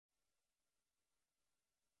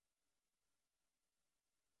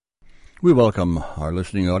We welcome our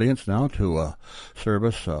listening audience now to a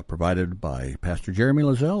service provided by Pastor Jeremy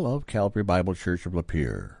Lazzell of Calvary Bible Church of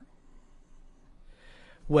Lapeer.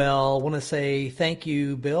 Well, I want to say thank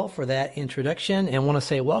you, Bill, for that introduction, and want to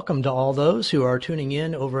say welcome to all those who are tuning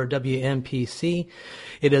in over WMPC.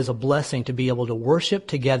 It is a blessing to be able to worship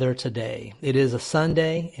together today. It is a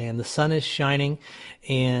Sunday, and the sun is shining,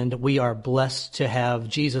 and we are blessed to have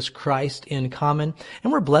Jesus Christ in common,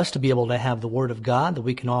 and we're blessed to be able to have the Word of God that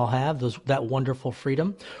we can all have, that wonderful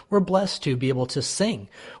freedom. We're blessed to be able to sing,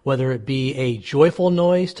 whether it be a joyful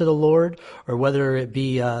noise to the Lord, or whether it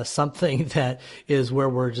be something that is where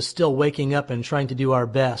we're just still waking up and trying to do our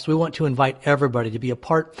best. We want to invite everybody to be a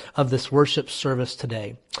part of this worship service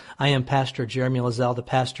today. I am Pastor Jeremy Lazzell, the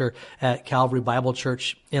pastor at Calvary Bible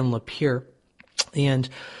Church in Lapeer. And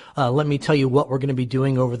let me tell you what we're going to be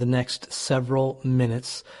doing over the next several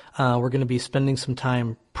minutes. We're going to be spending some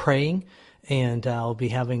time praying, and I'll be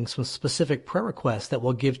having some specific prayer requests that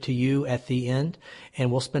we'll give to you at the end.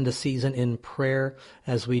 And we'll spend a season in prayer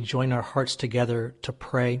as we join our hearts together to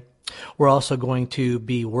pray. We're also going to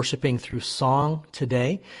be worshiping through song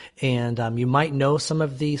today, and you might know some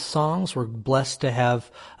of these songs. We're blessed to have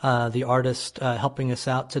the artist helping us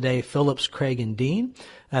out today, Phillips, Craig, and Dean,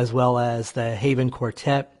 as well as the Haven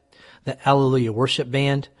Quartet, the Alleluia Worship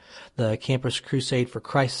Band, the Campus Crusade for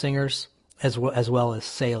Christ Singers, as well as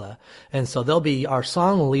Selah. And so they'll be our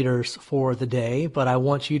song leaders for the day, but I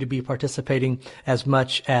want you to be participating as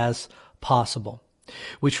much as possible.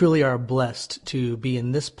 We truly are blessed to be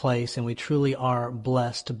in this place, and we truly are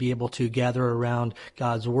blessed to be able to gather around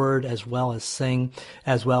God's Word as well as sing,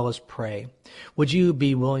 as well as pray. Would you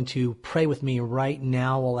be willing to pray with me right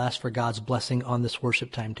now? We'll ask for God's blessing on this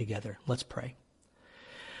worship time together. Let's pray.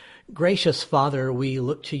 Gracious Father, we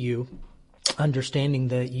look to you, understanding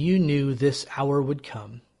that you knew this hour would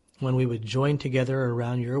come when we would join together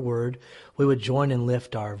around your Word. We would join and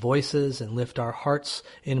lift our voices and lift our hearts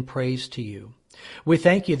in praise to you. We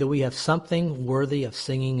thank you that we have something worthy of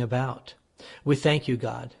singing about. We thank you,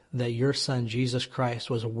 God, that your Son, Jesus Christ,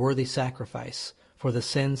 was a worthy sacrifice for the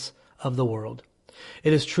sins of the world.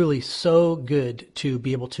 It is truly so good to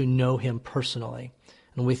be able to know him personally,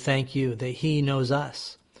 and we thank you that he knows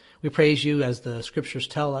us. We praise you, as the scriptures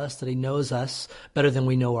tell us, that he knows us better than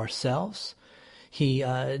we know ourselves. He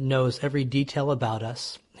knows every detail about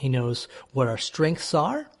us. He knows what our strengths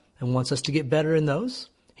are and wants us to get better in those.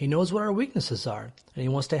 He knows what our weaknesses are, and he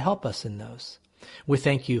wants to help us in those. We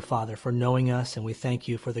thank you, Father, for knowing us, and we thank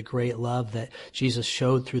you for the great love that Jesus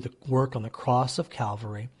showed through the work on the cross of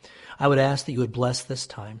Calvary. I would ask that you would bless this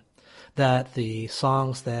time, that the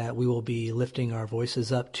songs that we will be lifting our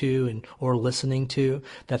voices up to or listening to,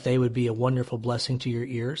 that they would be a wonderful blessing to your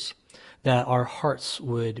ears, that our hearts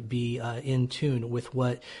would be in tune with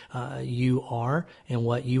what you are and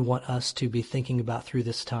what you want us to be thinking about through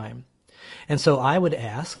this time. And so I would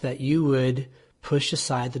ask that you would push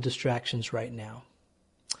aside the distractions right now.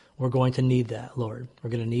 We're going to need that, Lord.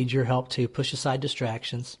 We're going to need your help to push aside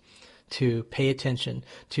distractions, to pay attention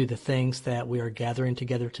to the things that we are gathering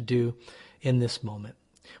together to do in this moment.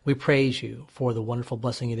 We praise you for the wonderful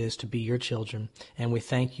blessing it is to be your children, and we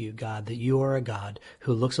thank you, God, that you are a God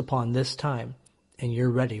who looks upon this time, and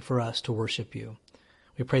you're ready for us to worship you.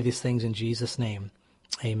 We pray these things in Jesus' name.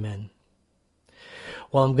 Amen.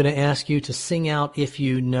 Well, I'm going to ask you to sing out if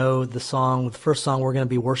you know the song. The first song we're going to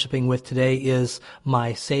be worshiping with today is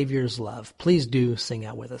My Savior's Love. Please do sing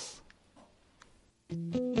out with us.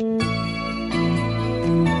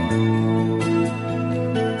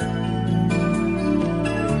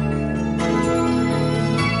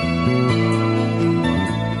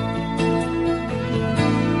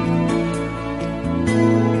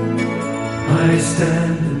 I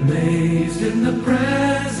stand amazed in the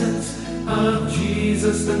presence of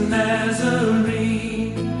Jesus the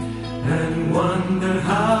Nazarene, and wonder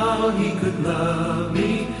how he could love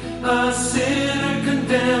me, a sinner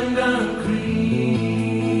condemned unclean.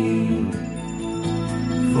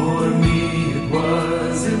 For me it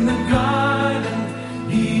was in the garden,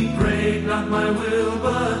 he prayed not my will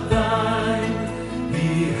but thine.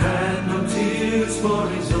 He had no tears for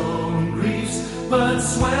his own griefs, but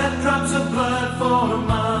sweat drops of blood for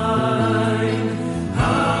mine.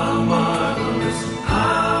 How marvelous,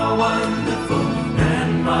 how wonderful,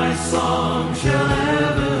 and my song shall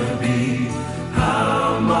ever be.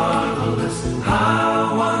 How marvelous,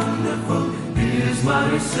 how wonderful is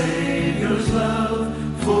my Savior's love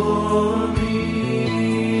for me.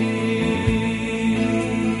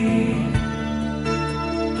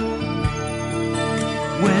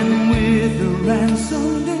 When with the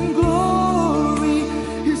ransomed in glory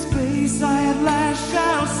his face I at last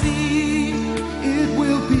shall see, it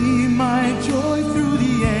will be my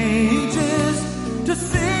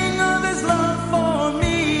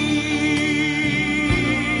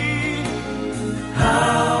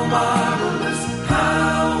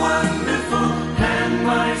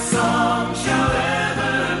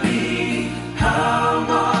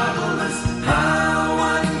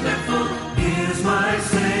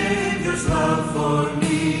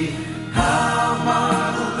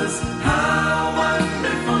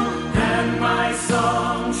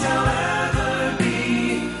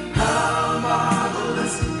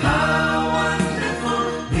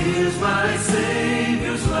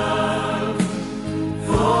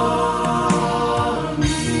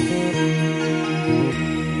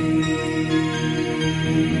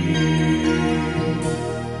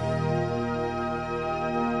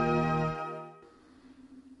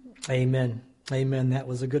Amen. Amen. That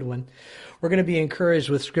was a good one. We're going to be encouraged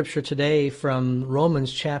with Scripture today from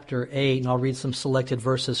Romans chapter 8, and I'll read some selected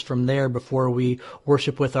verses from there before we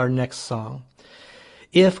worship with our next song.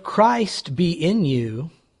 If Christ be in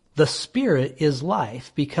you, the Spirit is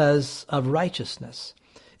life because of righteousness.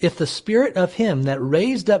 If the Spirit of him that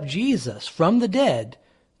raised up Jesus from the dead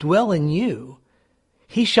dwell in you,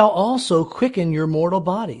 he shall also quicken your mortal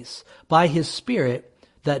bodies by his Spirit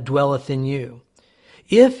that dwelleth in you.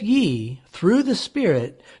 If ye, through the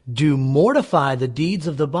Spirit, do mortify the deeds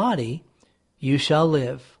of the body, you shall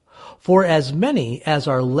live. For as many as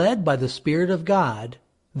are led by the Spirit of God,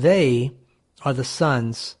 they are the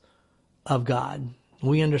sons of God.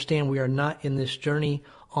 We understand we are not in this journey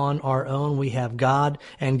on our own. We have God,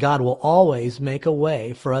 and God will always make a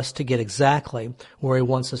way for us to get exactly where he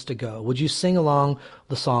wants us to go. Would you sing along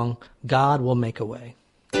the song, God Will Make a Way?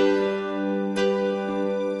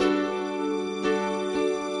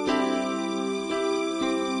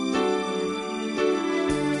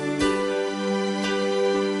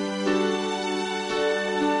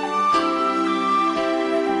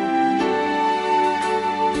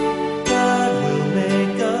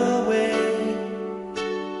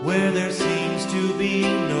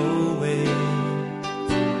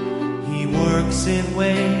 In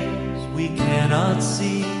ways we cannot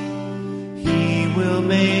see, he will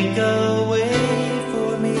make a way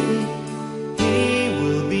for me. He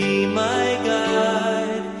will be my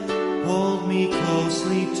guide, hold me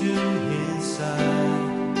closely to his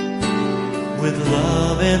side. With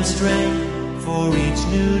love and strength for each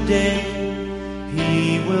new day,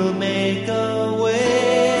 he will make a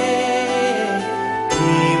way.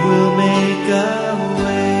 He will make a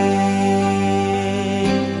way.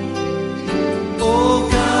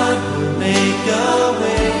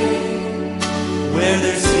 Where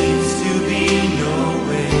there seems to be no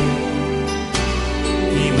way,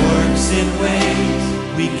 he works in ways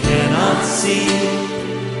we cannot see.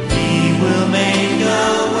 He will make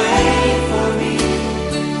a way for me.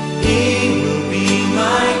 He will be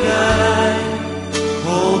my guide,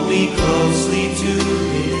 hold me closely to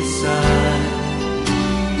his side.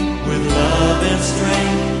 With love and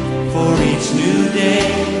strength for each new day,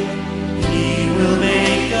 he will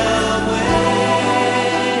make a way.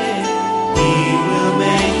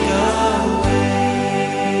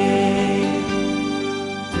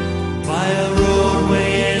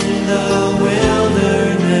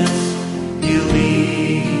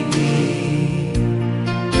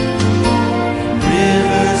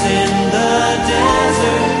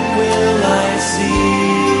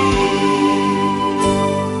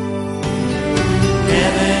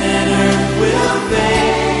 Heaven and earth will fade.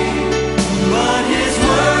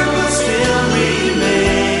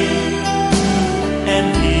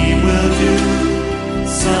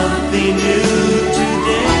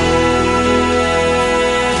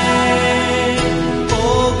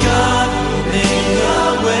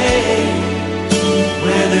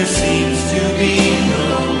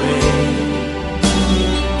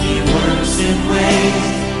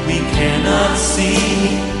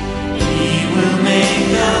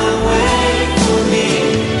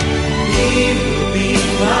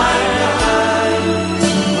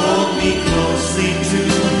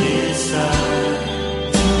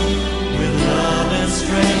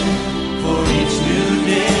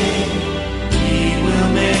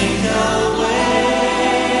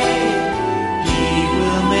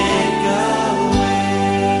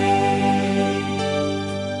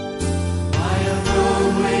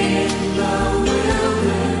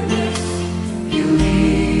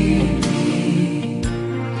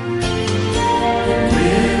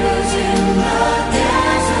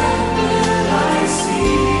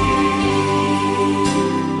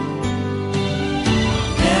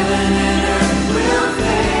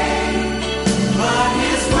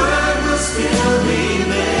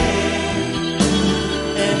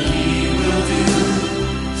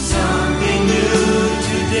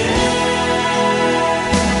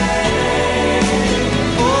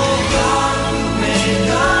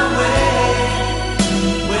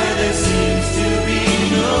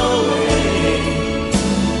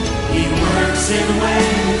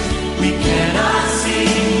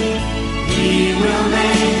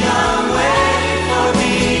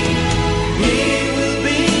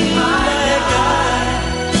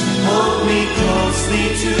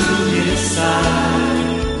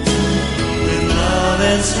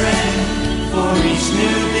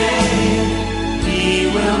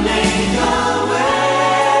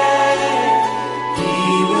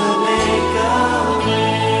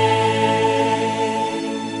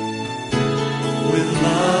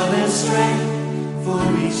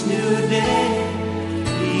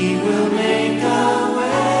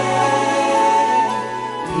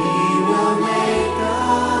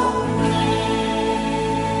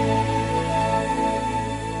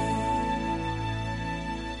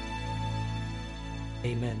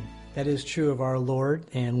 That is true of our Lord,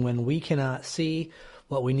 and when we cannot see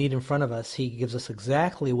what we need in front of us, He gives us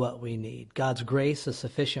exactly what we need. God's grace is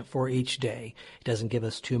sufficient for each day. He doesn't give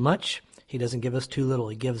us too much. He doesn't give us too little.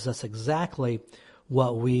 He gives us exactly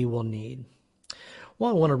what we will need.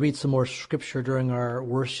 Well, I want to read some more scripture during our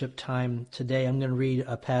worship time today. I'm going to read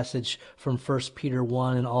a passage from 1 Peter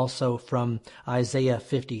 1 and also from Isaiah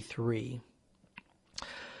 53.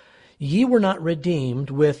 Ye were not redeemed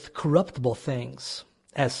with corruptible things,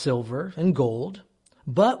 as silver and gold,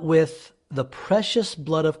 but with the precious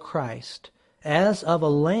blood of Christ, as of a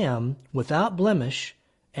lamb without blemish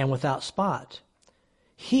and without spot.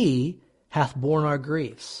 He hath borne our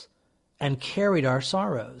griefs and carried our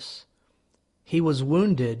sorrows. He was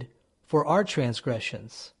wounded for our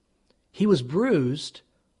transgressions. He was bruised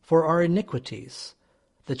for our iniquities.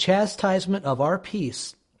 The chastisement of our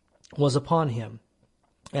peace was upon him,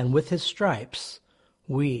 and with his stripes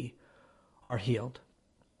we are healed.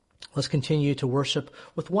 Let's continue to worship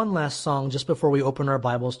with one last song just before we open our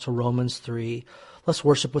Bibles to Romans 3. Let's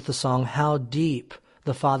worship with the song, How Deep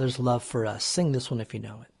the Father's Love for Us. Sing this one if you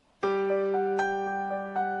know it.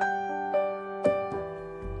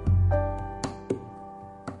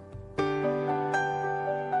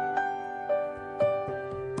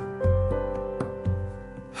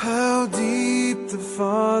 How deep the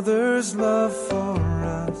Father's love for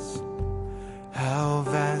us, how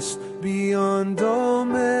vast beyond all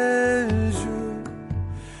measure,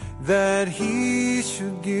 that He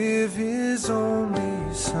should give His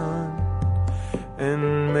only Son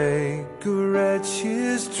and make a wretch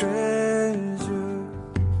His treasure.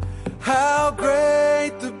 How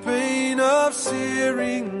great the pain of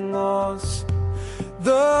searing loss,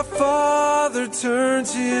 the Father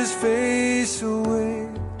turns His face away,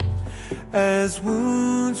 as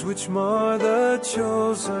wounds which mar the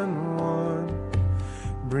chosen one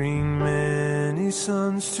bring many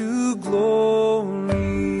sons to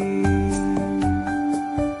glory.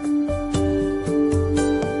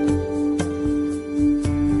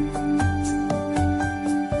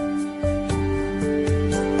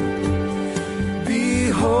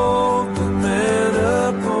 Behold the man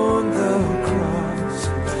upon the cross,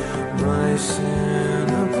 my sin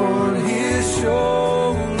upon His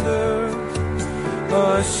shoulder.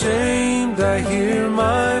 Ashamed I hear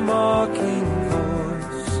my mocking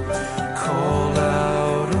voice call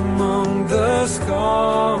out among the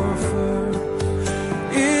scoffers.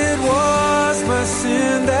 It was my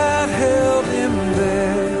sin that held Him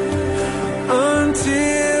there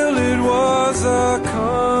until it was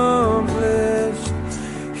accomplished.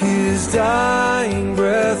 His dying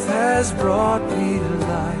breath has brought me to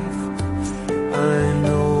life. I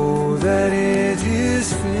know that it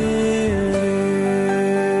is finished.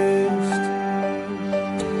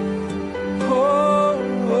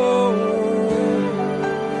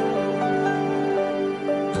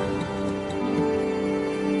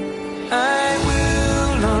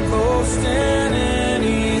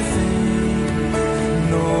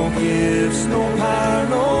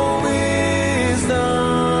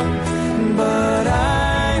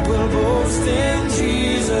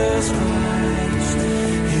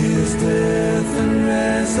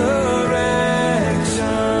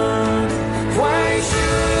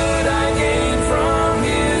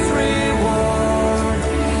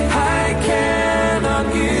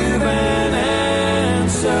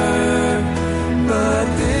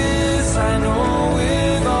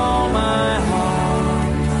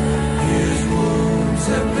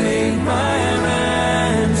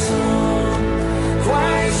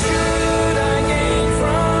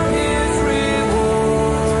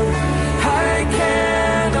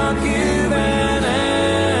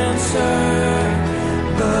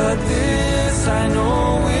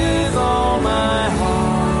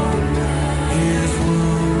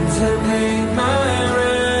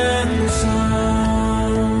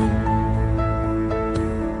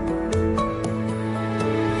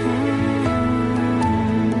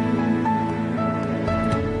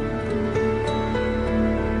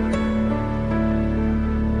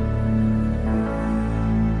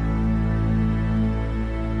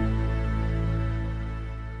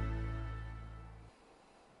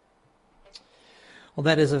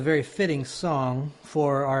 Well, that is a very fitting song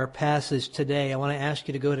for our passage today. I want to ask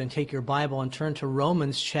you to go ahead and take your Bible and turn to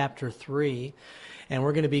Romans chapter 3. And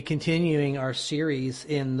we're going to be continuing our series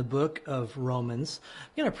in the book of Romans.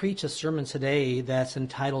 I'm going to preach a sermon today that's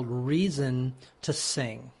entitled Reason to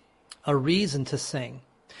Sing. A Reason to Sing.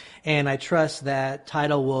 And I trust that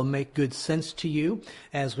title will make good sense to you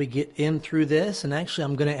as we get in through this. And actually,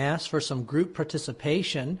 I'm going to ask for some group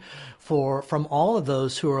participation from all of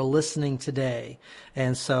those who are listening today.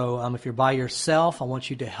 And so if you're by yourself, I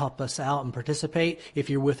want you to help us out and participate. If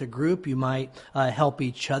you're with a group, you might help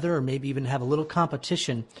each other or maybe even have a little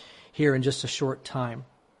competition here in just a short time.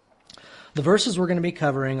 The verses we're going to be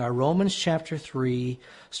covering are Romans chapter 3,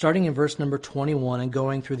 starting in verse number 21 and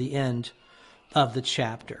going through the end of the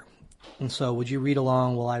chapter. And so would you read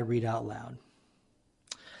along while I read out loud?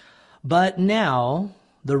 But now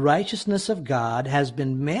the righteousness of God has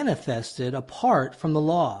been manifested apart from the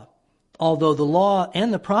law. Although the law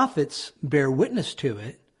and the prophets bear witness to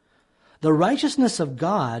it, the righteousness of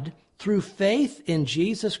God through faith in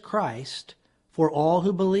Jesus Christ for all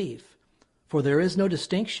who believe. For there is no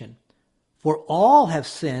distinction. For all have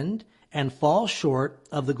sinned and fall short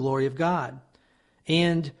of the glory of God,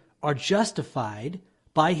 and are justified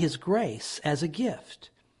by his grace as a gift,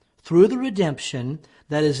 through the redemption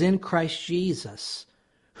that is in Christ Jesus,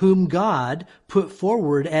 whom God put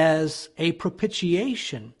forward as a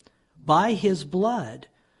propitiation by his blood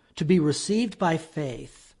to be received by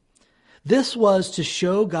faith. This was to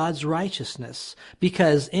show God's righteousness,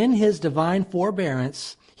 because in his divine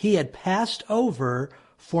forbearance he had passed over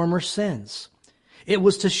former sins. It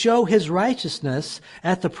was to show his righteousness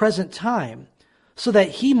at the present time, so that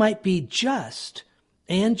he might be just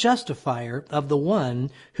and justifier of the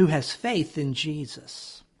one who has faith in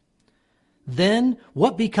Jesus. Then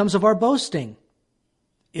what becomes of our boasting?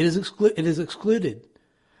 It is excluded.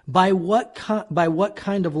 By what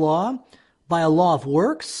kind of law? By a law of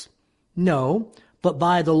works? No, but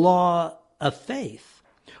by the law of faith.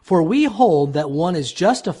 For we hold that one is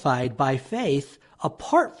justified by faith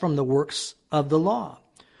apart from the works of the law.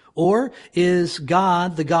 Or is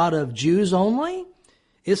God the God of Jews only?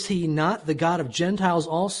 Is he not the God of Gentiles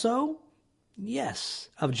also? Yes,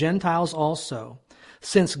 of Gentiles also.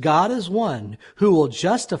 Since God is one who will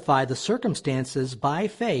justify the circumstances by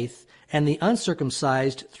faith and the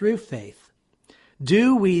uncircumcised through faith.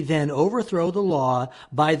 Do we then overthrow the law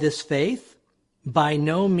by this faith? By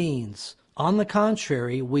no means. On the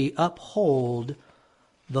contrary, we uphold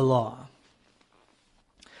the law.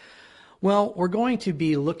 Well, we're going to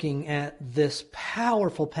be looking at this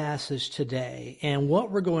powerful passage today, and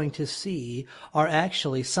what we're going to see are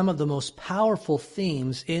actually some of the most powerful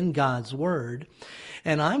themes in God's Word.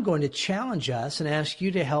 And I'm going to challenge us and ask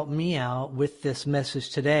you to help me out with this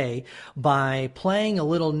message today by playing a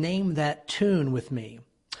little Name That Tune with me.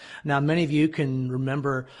 Now, many of you can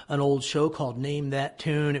remember an old show called Name That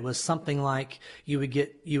Tune. It was something like you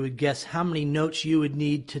would guess how many notes you would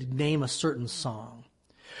need to name a certain song.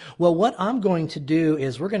 Well, what I'm going to do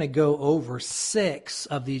is we're going to go over 6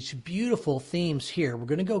 of these beautiful themes here. We're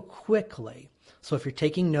going to go quickly. So if you're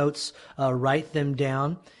taking notes, write them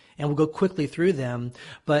down, and we'll go quickly through them.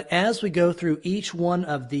 But as we go through each one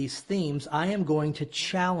of these themes, I am going to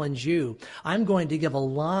challenge you. I'm going to give a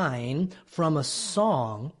line from a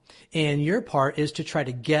song, and your part is to try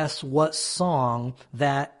to guess what song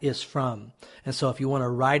that is from. And so if you want to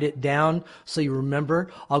write it down so you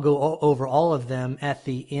remember, I'll go over all of them at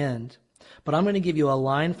the end. But I'm going to give you a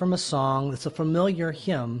line from a song that's a familiar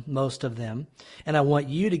hymn, most of them, and I want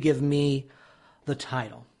you to give me the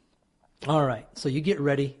title. All right, so you get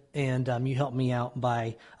ready, and you help me out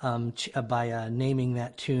by naming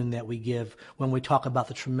that tune that we give when we talk about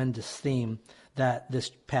the tremendous theme that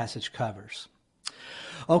this passage covers.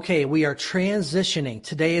 Okay, we are transitioning.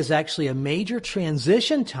 Today is actually a major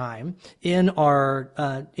transition time in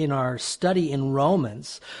our study in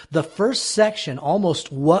Romans. The first section,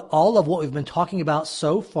 all of what we've been talking about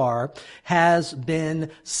so far, has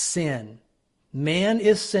been sin. Man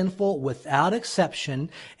is sinful without exception,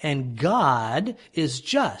 and God is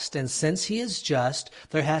just. And since he is just,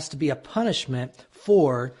 there has to be a punishment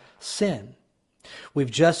for sin. We've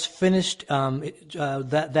just finished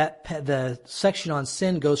the section on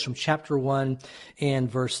sin goes from chapter 1 and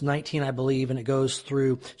verse 19, I believe, and it goes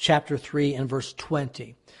through chapter 3 and verse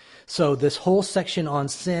 20. So this whole section on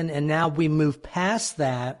sin, and now we move past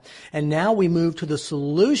that, and now we move to the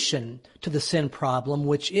solution to the sin problem,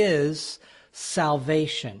 which is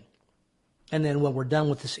salvation. And then when we're done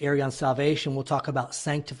with this area on salvation, we'll talk about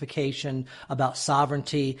sanctification, about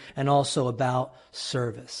sovereignty, and also about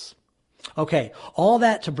service. Okay, all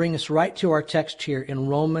that to bring us right to our text here in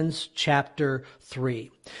Romans chapter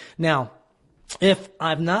 3. Now, if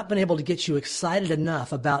I've not been able to get you excited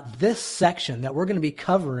enough about this section that we're going to be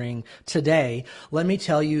covering today, let me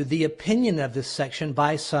tell you the opinion of this section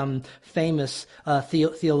by some famous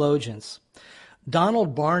theologians.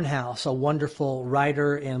 Donald Barnhouse, a wonderful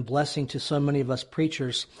writer and blessing to so many of us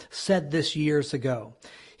preachers, said this years ago.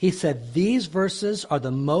 He said, these verses are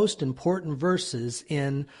the most important verses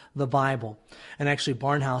in the Bible. And actually,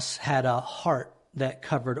 Barnhouse had a heart that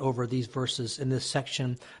covered over these verses in this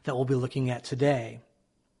section that we'll be looking at today.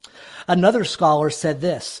 Another scholar said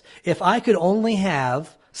this, if I could only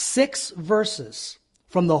have 6 verses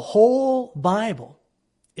from the whole Bible,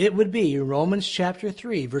 it would be Romans chapter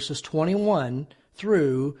 3, verses 21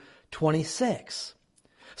 through 26.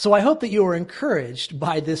 So I hope that you are encouraged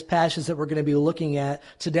by this passage that we're going to be looking at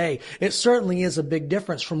today. It certainly is a big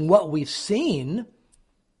difference from what we've seen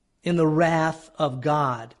in the wrath of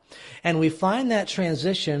God. And we find that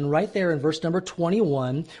transition right there in verse number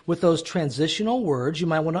 21 with those transitional words. You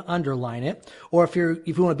might want to underline it. Or if you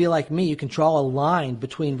want to be like me, you can draw a line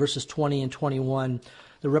between verses 20 and 21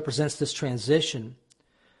 that represents this transition.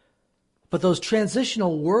 But those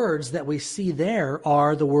transitional words that we see there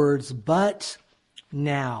are the words, but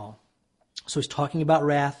now. So he's talking about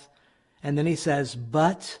wrath, and then he says,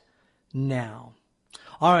 but now.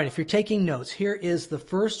 All right, if you're taking notes, here is the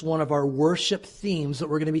first one of our worship themes that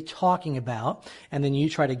we're going to be talking about, and then you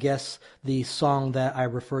try to guess the song that I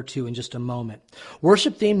refer to in just a moment.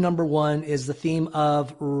 Worship theme number 1 is the theme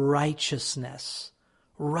of righteousness.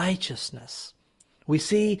 Righteousness. We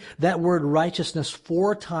see that word righteousness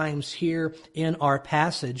 4 times here in our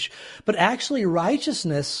passage, but actually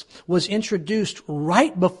righteousness was introduced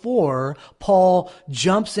right before Paul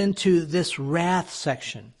jumps into this wrath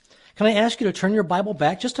section. Can I ask you to turn your Bible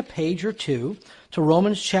back just a page or 2 to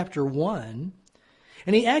Romans chapter 1?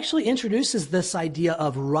 And he actually introduces this idea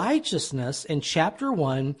of righteousness in chapter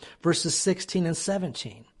 1, verses 16 and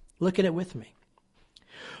 17. Look at it with me.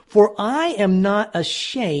 For I am not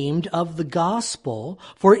ashamed of the gospel,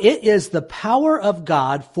 for it is the power of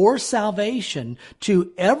God for salvation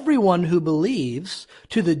to everyone who believes,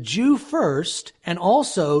 to the Jew first, and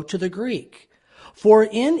also to the Greek. For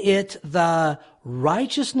in it the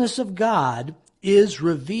righteousness of God is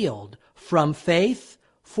revealed from faith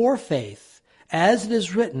for faith, as it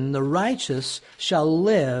is written, the righteous shall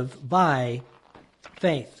live by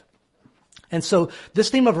faith. And so this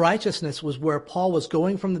theme of righteousness was where Paul was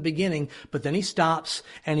going from the beginning, but then he stops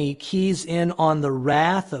and he keys in on the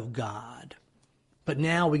wrath of God. But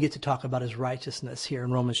now we get to talk about his righteousness here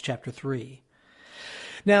in Romans chapter 3.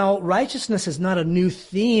 Now, righteousness is not a new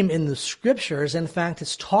theme in the scriptures. In fact,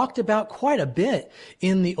 it's talked about quite a bit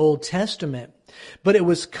in the Old Testament. But it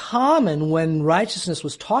was common when righteousness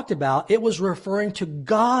was talked about, it was referring to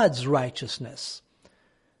God's righteousness.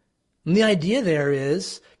 And the idea there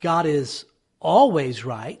is God is always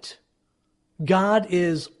right. God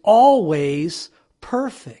is always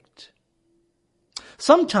perfect.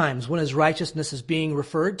 Sometimes when his righteousness is being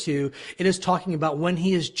referred to, it is talking about when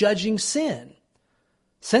he is judging sin.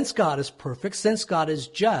 Since God is perfect, since God is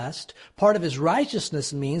just, part of his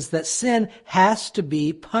righteousness means that sin has to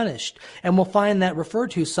be punished. And we'll find that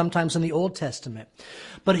referred to sometimes in the Old Testament.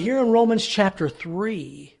 But here in Romans chapter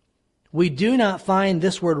 3, we do not find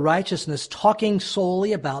this word righteousness talking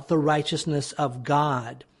solely about the righteousness of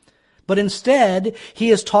God. But instead,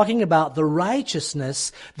 he is talking about the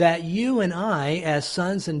righteousness that you and I, as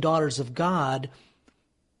sons and daughters of God,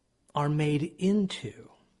 are made into.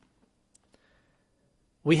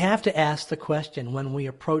 We have to ask the question when we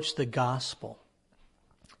approach the gospel,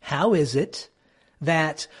 how is it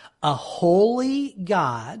that a holy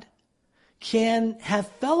God can have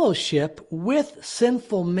fellowship with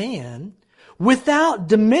sinful man without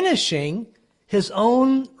diminishing his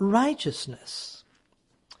own righteousness?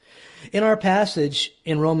 In our passage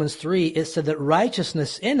in Romans 3, it said that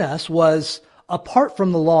righteousness in us was apart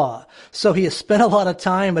from the law. So he has spent a lot of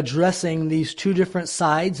time addressing these 2 different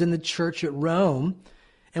sides in the church at Rome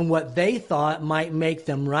and what they thought might make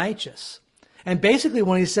them righteous. And basically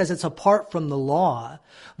when he says it's apart from the law,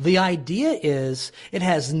 the idea is it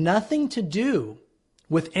has nothing to do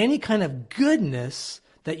with any kind of goodness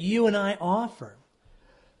that you and I offer.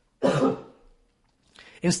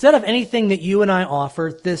 Instead of anything that you and I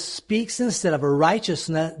offer, this speaks instead of a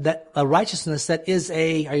righteousness that is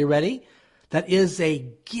are you ready? That is a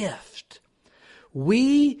gift.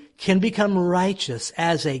 We can become righteous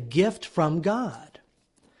as a gift from God.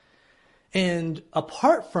 And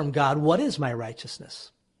apart from God, what is my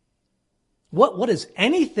righteousness? What is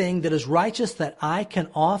anything that is righteous that I can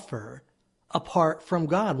offer apart from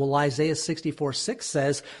God? Well, Isaiah 64:6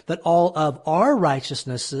 says that all of our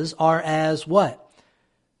righteousnesses are as what?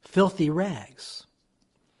 Filthy rags.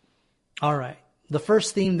 All right. The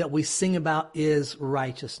first theme that we sing about is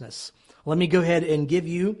righteousness. Let me go ahead and give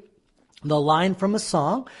you the line from a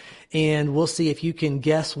song, and we'll see if you can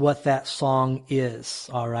guess what that song is.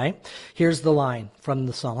 All right? Here's the line from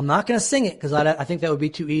the song. I'm not going to sing it because I think that would be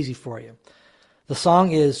too easy for you. The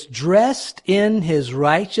song is, "Dressed in his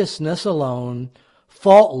righteousness alone,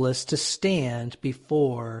 faultless to stand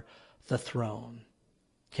before the throne."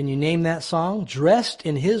 Can you name that song? Dressed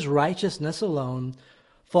in his righteousness alone,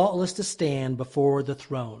 faultless to stand before the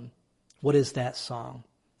throne. What is that song?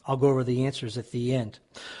 I'll go over the answers at the end.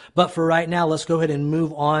 But for right now, let's go ahead and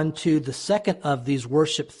move on to the second of these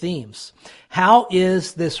worship themes. How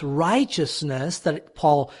is this righteousness that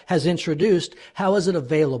Paul has introduced, how is it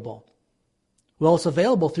available? Well, it's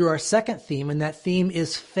available through our second theme, and that theme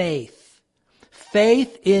is faith.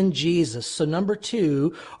 Faith in Jesus. So number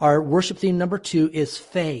 2, our worship theme number 2 is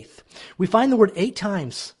faith. We find the word 8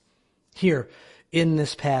 times here in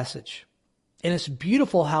this passage. And it's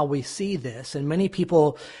beautiful how we see this. And many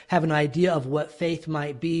people have an idea of what faith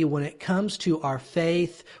might be when it comes to our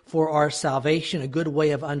faith for our salvation. A good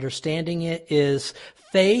way of understanding it is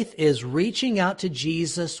faith is reaching out to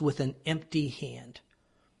Jesus with an empty hand.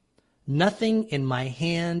 Nothing in my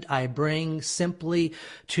hand I bring, simply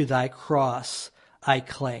to thy cross I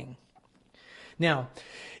cling. Now,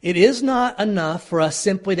 it is not enough for us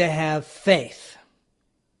simply to have faith.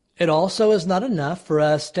 It also is not enough for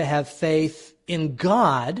us to have faith in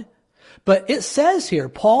God, but it says here,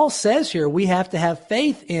 Paul says here, we have to have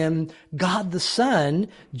faith in God the Son,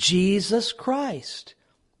 Jesus Christ.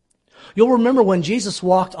 You'll remember when Jesus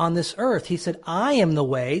walked on this earth, he said, "I am the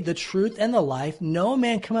way, the truth, and the life. No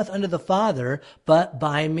man cometh unto the Father but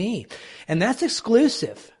by me." And that's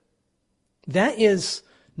exclusive. That is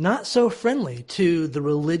not so friendly to the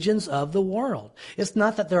religions of the world. It's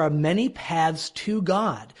not that there are many paths to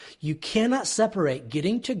God. You cannot separate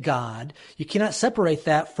getting to God. You cannot separate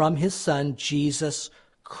that from his Son, Jesus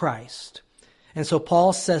Christ. And so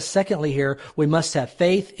Paul says, secondly here, we must have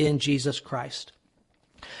faith in Jesus Christ.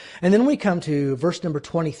 And then we come to verse number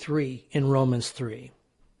 23 in Romans 3.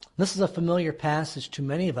 This is a familiar passage to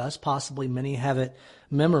many of us. Possibly many have it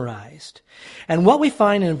memorized. And what we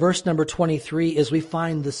find in verse number 23 is we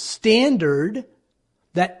find the standard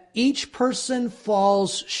that each person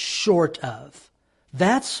falls short of.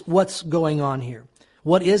 That's what's going on here.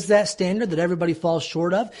 What is that standard that everybody falls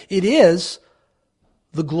short of? It is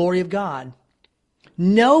the glory of God.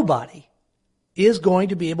 Nobody is going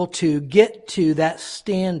to be able to get to that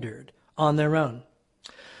standard on their own.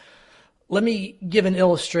 Let me give an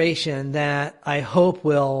illustration that I hope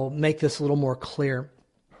will make this a little more clear.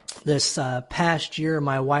 This past year,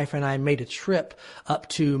 my wife and I made a trip up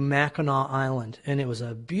to Mackinac Island, and it was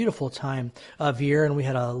a beautiful time of year, and we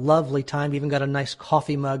had a lovely time. We even got a nice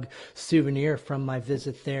coffee mug souvenir from my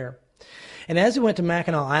visit there. And as we went to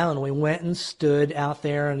Mackinac Island, we went and stood out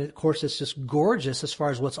there, and of course it's just gorgeous as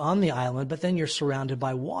far as what's on the island, but then you're surrounded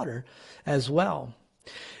by water as well.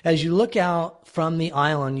 As you look out from the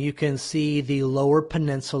island, you can see the lower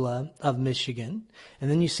peninsula of Michigan, and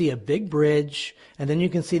then you see a big bridge, and then you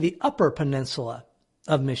can see the upper peninsula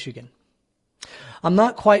of Michigan. I'm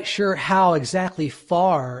not quite sure how exactly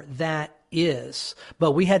far that is,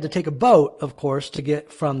 but we had to take a boat, of course, to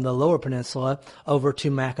get from the lower peninsula over to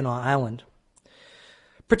Mackinac Island.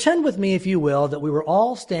 Pretend with me, if you will, that we were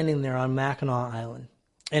all standing there on Mackinac Island.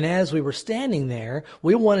 And as we were standing there,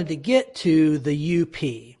 we wanted to get to the UP.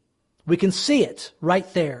 We can see it right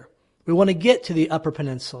there. We want to get to the Upper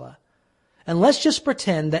Peninsula. And let's just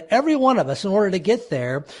pretend that every one of us, in order to get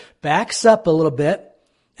there, backs up a little bit,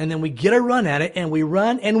 and then we get a run at it, and we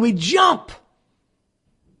run, and we jump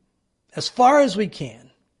as far as we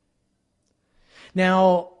can.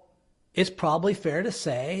 Now, it's probably fair to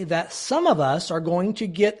say that some of us are going to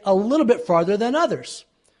get a little bit farther than others.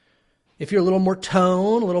 If you're a little more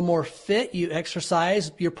toned, a little more fit, you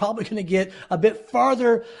exercise, you're probably going to get a bit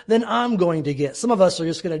farther than I'm going to get. Some of us are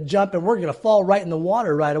just going to jump and we're going to fall right in the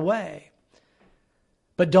water right away.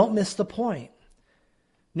 But don't miss the point.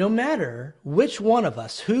 No matter which one of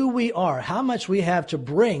us, who we are, how much we have to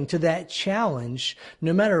bring to that challenge,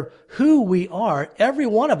 no matter who we are, every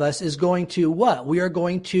one of us is going to what? We are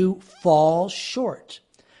going to fall short.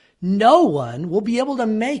 No one will be able to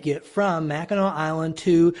make it from Mackinac Island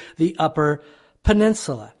to the Upper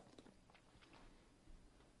Peninsula.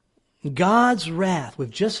 God's wrath.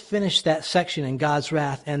 We've just finished that section in God's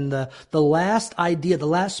wrath. And the last idea, the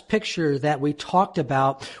last picture that we talked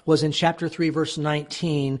about was in chapter 3, verse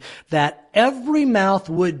 19, that every mouth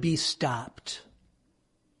would be stopped.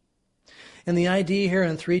 And the idea here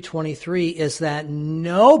in 3:23 is that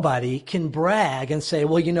nobody can brag and say,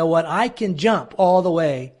 well, you know what? I can jump all the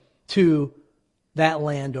way to that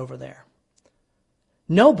land over there.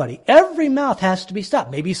 Nobody. Every mouth has to be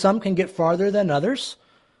stopped. Maybe some can get farther than others.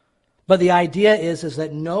 But the idea is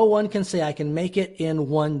that no one can say, I can make it in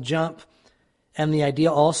one jump. And the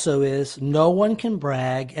idea also is no one can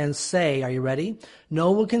brag and say, are you ready?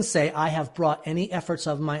 No one can say, I have brought any efforts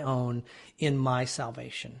of my own in my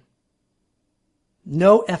salvation.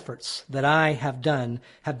 No efforts that I have done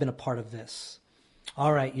have been a part of this.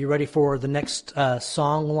 All right, you ready for the next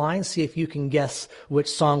song line? See if you can guess which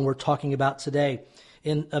song we're talking about today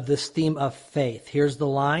of this theme of faith. Here's the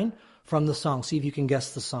line from the song. See if you can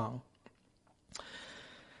guess the song.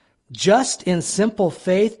 Just in simple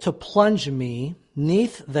faith to plunge me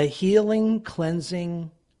neath the healing, cleansing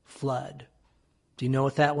flood. Do you know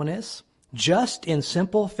what that one is? Just in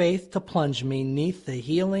simple faith to plunge me neath the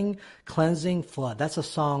healing, cleansing flood. That's a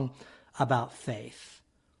song about faith.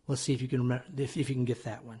 Let's see if you can remember, if you can get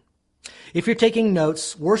that one. If you're taking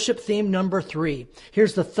notes, worship theme number 3.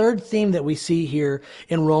 Here's the third theme that we see here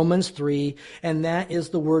in Romans 3, and that is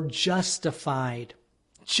the word justified.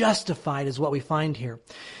 Justified is what we find here.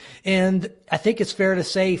 And I think it's fair to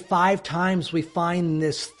say 5 times we find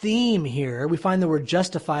this theme here. We find the word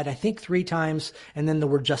justified, I think 3 times, and then the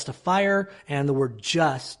word justifier and the word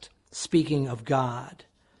just, speaking of God.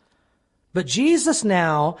 But Jesus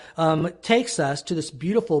now takes us to this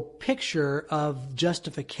beautiful picture of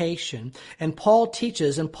justification. And Paul takes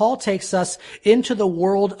us into the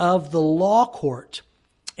world of the law court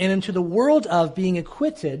and into the world of being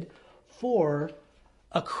acquitted for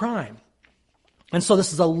a crime. And so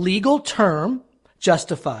this is a legal term,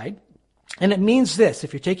 justified. And it means this.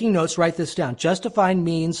 If you're taking notes, write this down. Justified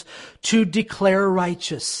means to declare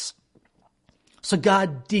righteous. So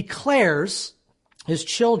God declares his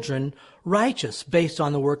children righteous based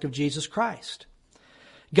on the work of Jesus Christ.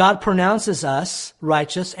 God pronounces us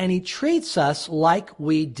righteous, and he treats us like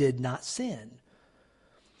we did not sin.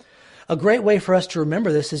 A great way for us to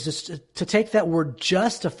remember this is just to take that word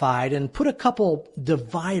justified and put a couple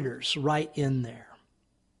dividers right in there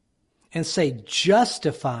and say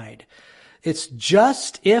justified. It's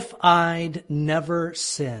just if I'd never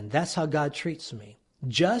sinned. That's how God treats me.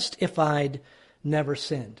 Just if I'd never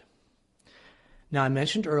sinned. Now, I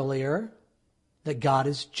mentioned earlier that God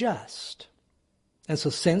is just. And so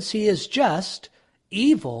since he is just,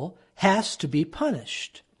 evil has to be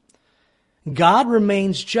punished. God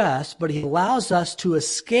remains just, but he allows us to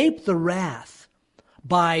escape the wrath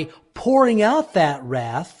by pouring out that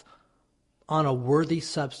wrath on a worthy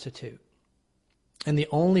substitute. And the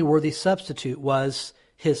only worthy substitute was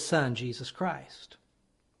his Son, Jesus Christ.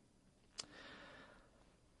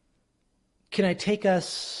 Can I take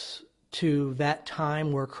us to that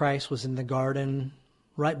time where Christ was in the garden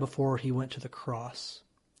right before he went to the cross?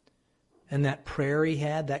 And that prayer he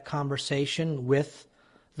had, that conversation with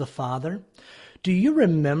the Father. Do you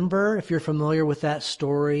remember, if you're familiar with that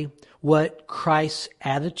story, what Christ's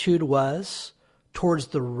attitude was towards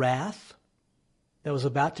the wrath that was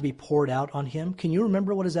about to be poured out on him? Can you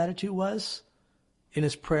remember what his attitude was in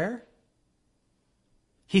his prayer?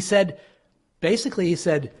 He said,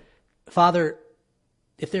 Father,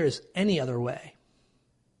 if there is any other way,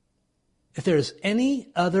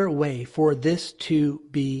 for this to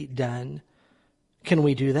be done, can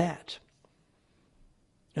we do that?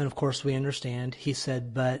 And of course we understand, he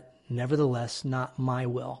said, but nevertheless, not my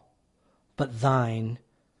will, but thine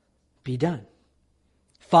be done.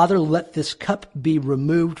 Father, let this cup be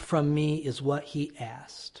removed from me, is what he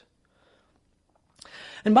asked.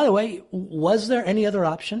 And by the way, was there any other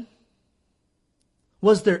option?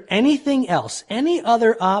 Was there anything else, any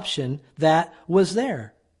other option that was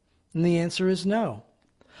there? And the answer is no.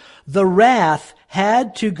 The wrath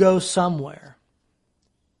had to go somewhere.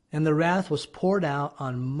 And the wrath was poured out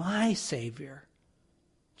on my Savior,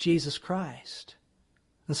 Jesus Christ.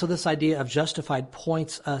 And so this idea of justified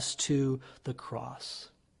points us to the cross.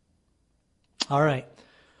 All right.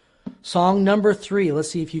 Song number 3.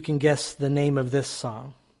 Let's see if you can guess the name of this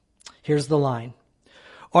song. Here's the line.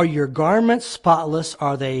 Are your garments spotless?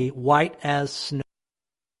 Are they white as snow?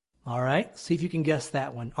 All right. See if you can guess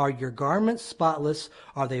that one. Are your garments spotless?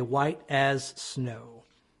 Are they white as snow?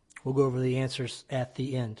 We'll go over the answers at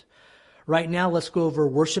the end. Right now, let's go over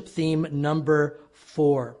worship theme number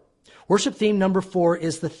 4. Worship theme number 4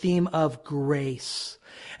 is the theme of grace.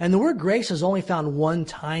 And the word grace is only found one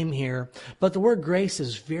time here, but the word grace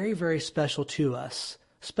is very, very special to us,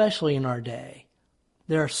 especially in our day.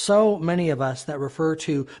 There are so many of us that refer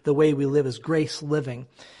to the way we live as grace living.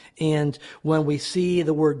 And when we see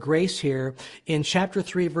the word grace here, in chapter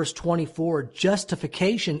 3, verse 24,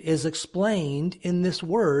 justification is explained in this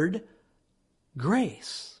word,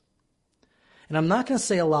 grace. And I'm not going to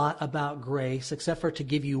say a lot about grace except for to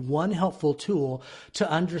give you one helpful tool to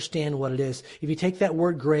understand what it is. If you take that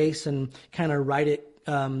word grace and kind of write it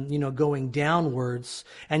going downwards,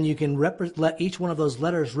 and you can let each one of those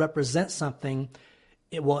letters represent something,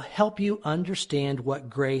 it will help you understand what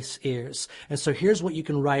grace is. And so here's what you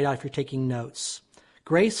can write out if you're taking notes.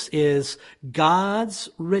 Grace is God's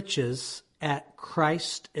riches at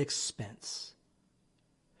Christ's expense.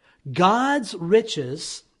 God's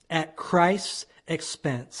riches at Christ's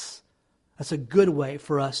expense. That's a good way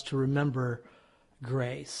for us to remember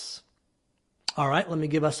grace. All right, let me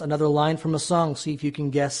give us another line from a song, see if you can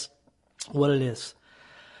guess what it is.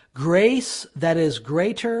 Grace that is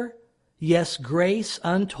greater, yes, grace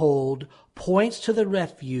untold, points to the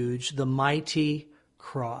refuge, the mighty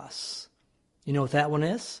cross. You know what that one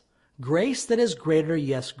is? Grace that is greater,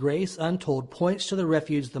 yes, grace untold, points to the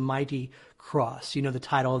refuge, the mighty cross. You know the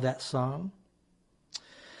title of that song?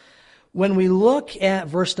 When we look at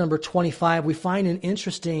verse number 25, we find an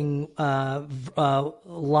interesting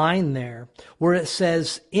line there where it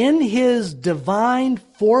says, in his divine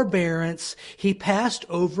forbearance, he passed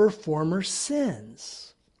over former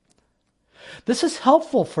sins. This is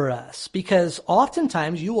helpful for us because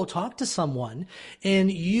oftentimes you will talk to someone and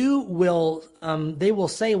they will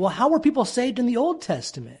say, well, how were people saved in the Old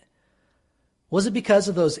Testament? Was it because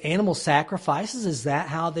of those animal sacrifices? Is that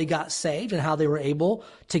how they got saved and how they were able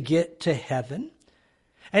to get to heaven?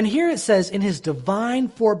 And here it says, in his divine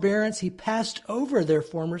forbearance, he passed over their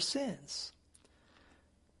former sins.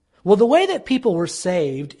 Well, the way that people were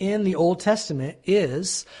saved in the Old Testament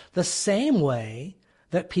is the same way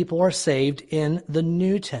that people are saved in the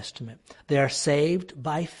New Testament. They are saved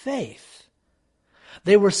by faith.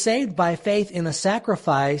 They were saved by faith in a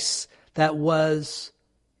sacrifice that was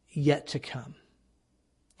yet to come.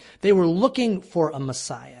 They were looking for a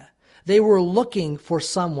Messiah. They were looking for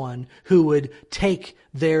someone who would take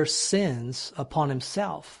their sins upon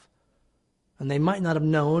himself. And they might not have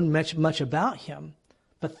known much about him,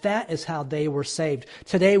 but that is how they were saved.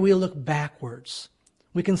 Today we look backwards.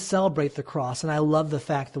 We can celebrate the cross, and I love the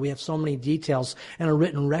fact that we have so many details and a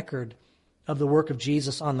written record of the work of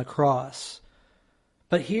Jesus on the cross.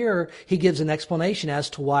 But here he gives an explanation as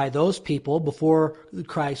to why those people, before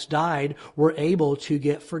Christ died, were able to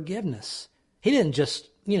get forgiveness. He didn't just,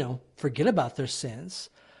 forget about their sins,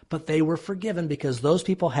 but they were forgiven because those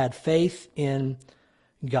people had faith in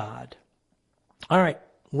God. All right,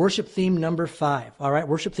 worship theme number 5. All right,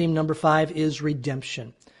 worship theme number 5 is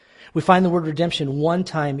redemption. We find the word redemption one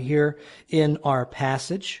time here in our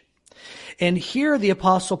passage. And here the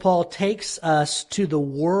Apostle Paul takes us to the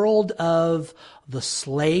world of the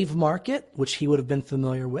slave market, which he would have been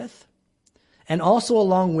familiar with, and also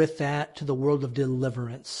along with that to the world of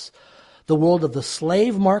deliverance, the world of the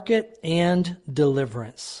slave market and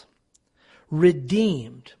deliverance.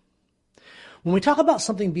 Redeemed. When we talk about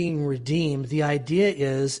something being redeemed, the idea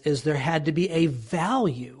is there had to be a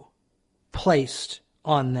value placed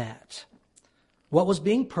on that. What was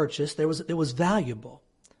being purchased, it was valuable.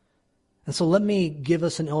 And so let me give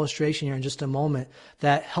us an illustration here in just a moment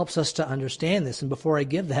that helps us to understand this. And before I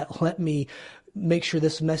give that, let me make sure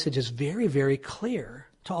this message is very, very clear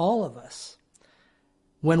to all of us.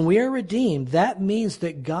 When we are redeemed, that means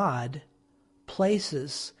that God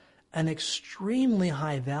places an extremely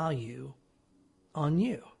high value on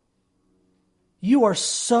you. You are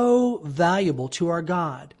so valuable to our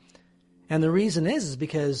God. And the reason is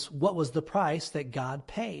because what was the price that God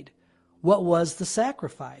paid? What was the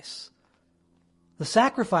sacrifice? The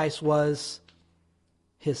sacrifice was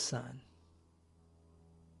his son,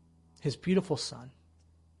 his beautiful son.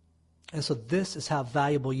 And so this is how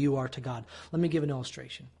valuable you are to God. Let me give an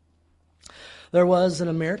illustration. There was an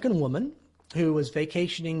American woman who was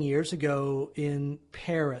vacationing years ago in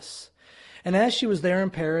Paris. And as she was there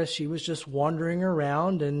in Paris, she was just wandering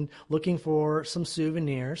around and looking for some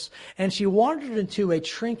souvenirs. And she wandered into a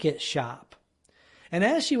trinket shop. And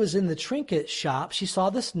as she was in the trinket shop, she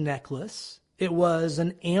saw this necklace. It was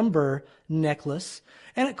an amber necklace,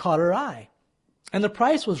 and it caught her eye. And the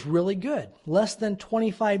price was really good. Less than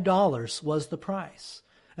 $25 was the price.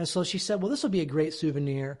 And so she said, well, this will be a great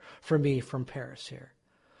souvenir for me from Paris here.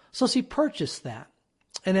 So she purchased that.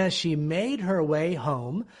 And as she made her way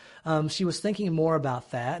home, she was thinking more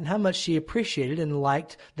about that and how much she appreciated and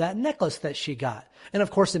liked that necklace that she got. And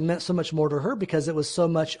of course, it meant so much more to her because it was so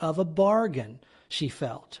much of a bargain, she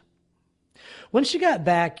felt. When she got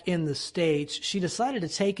back in the States, she decided to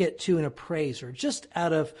take it to an appraiser just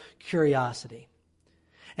out of curiosity.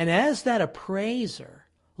 And as that appraiser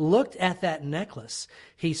looked at that necklace,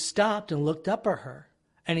 he stopped and looked up at her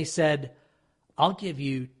and he said, I'll give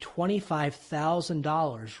you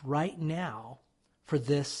 $25,000 right now for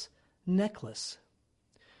this necklace?"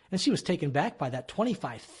 And she was taken back by that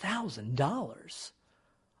 $25,000.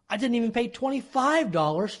 I didn't even pay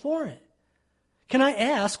 $25 for it. Can I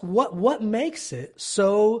ask what makes it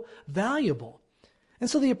so valuable? And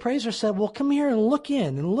so the appraiser said, "Well, come here and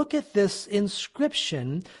look at this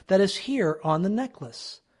inscription that is here on the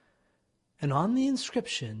necklace." And on the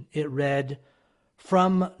inscription, it read,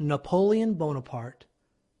 "From Napoleon Bonaparte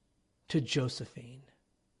to Josephine,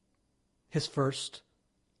 his first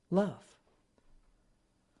love."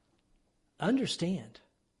 Understand,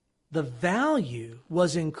 the value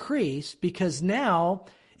was increased because now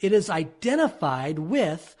it is identified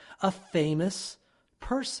with a famous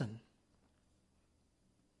person.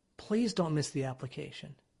 Please don't miss the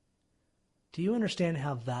application. Do you understand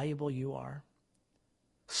how valuable you are?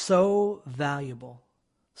 So valuable,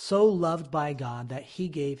 so loved by God that He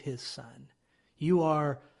gave His Son. You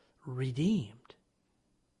are redeemed.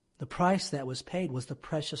 The price that was paid was the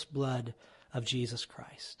precious blood of Jesus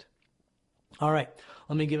Christ. All right,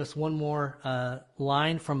 let me give us one more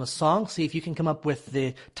line from a song. See if you can come up with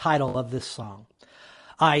the title of this song.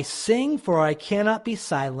 "I sing, for I cannot be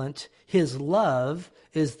silent. His love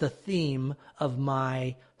is the theme of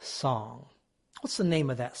my song." What's the name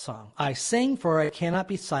of that song? "I sing, for I cannot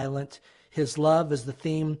be silent. His love is the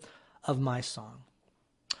theme of my song."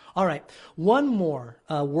 All right, one more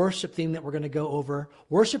worship theme that we're going to go over.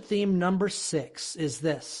 Worship theme number 6 is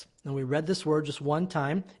this. And we read this word just one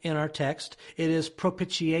time in our text. It is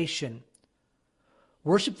propitiation.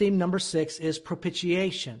 Worship theme number 6 is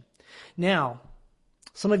propitiation. Now,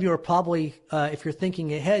 some of you are probably, if you're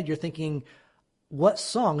thinking ahead, you're thinking, what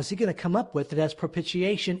song is he going to come up with that has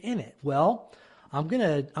propitiation in it? Well, I'm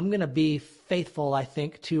gonna be faithful, I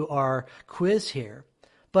think, to our quiz here,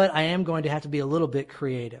 but I am going to have to be a little bit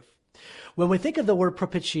creative. When we think of the word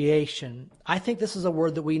propitiation, I think this is a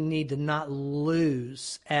word that we need to not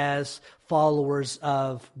lose as followers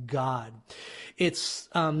of God. It's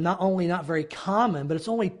not only not very common, but it's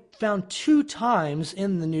only found 2 times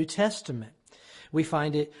in the New Testament. We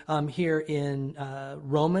find it here in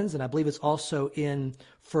Romans, and I believe it's also in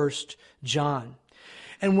 1 John.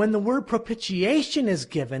 And when the word propitiation is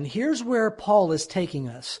given, here's where Paul is taking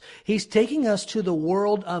us. He's taking us to the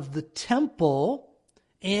world of the temple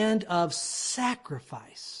and of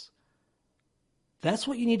sacrifice. That's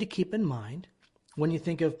what you need to keep in mind when you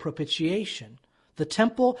think of propitiation. The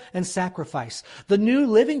temple and sacrifice. The New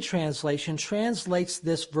Living Translation translates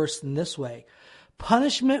this verse in this way: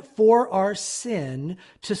 punishment for our sin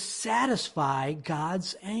to satisfy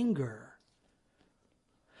God's anger.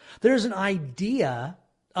 There's an idea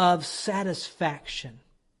of satisfaction.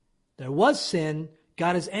 There was sin.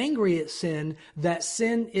 God is angry at sin. That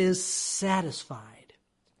sin is satisfied.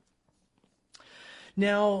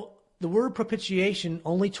 Now, the word propitiation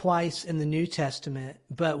only twice in the New Testament,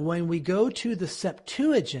 but when we go to the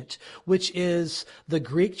Septuagint, which is the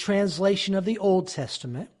Greek translation of the Old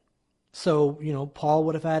Testament, so, Paul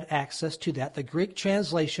would have had access to that, the Greek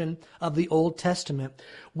translation of the Old Testament,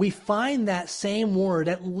 we find that same word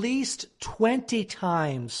at least 20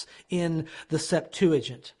 times in the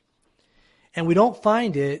Septuagint. And we don't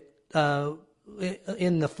find it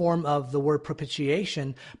in the form of the word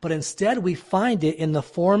propitiation, but instead we find it in the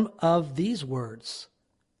form of these words: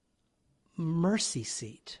 mercy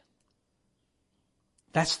seat.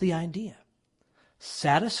 That's the idea.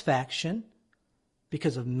 Satisfaction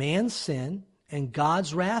because of man's sin and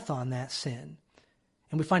God's wrath on that sin.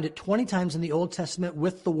 And we find it 20 times in the Old Testament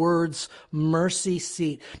with the words mercy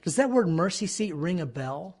seat. Does that word mercy seat ring a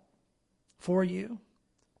bell for you?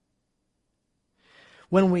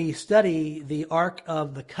 When we study the Ark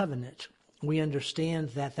of the Covenant, we understand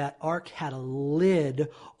that that ark had a lid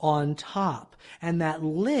on top, and that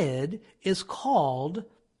lid is called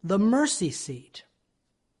the mercy seat.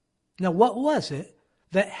 Now, what was it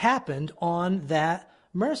that happened on that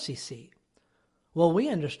mercy seat? Well, we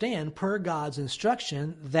understand, per God's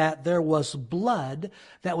instruction, that there was blood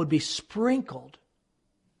that would be sprinkled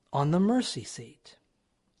on the mercy seat.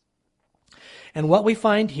 And what we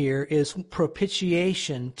find here is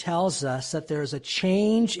propitiation tells us that there is a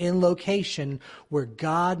change in location where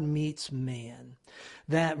God meets man.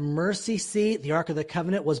 That mercy seat, the Ark of the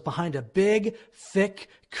Covenant, was behind a big, thick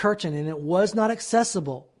curtain, and it was not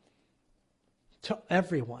accessible to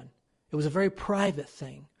everyone. It was a very private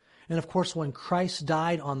thing. And of course, when Christ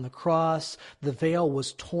died on the cross, the veil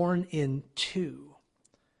was torn in 2.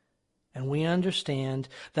 And we understand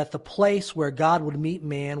that the place where God would meet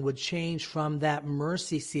man would change from that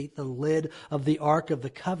mercy seat, the lid of the Ark of the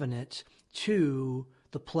Covenant, to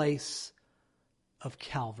the place of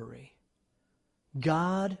Calvary.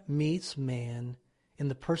 God meets man in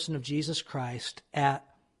the person of Jesus Christ at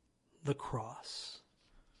the cross.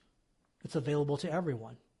 It's available to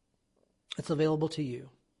everyone. It's available to you,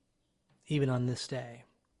 even on this day.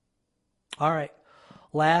 All right,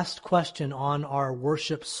 last question on our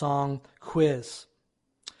worship song quiz.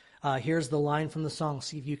 Here's the line from the song.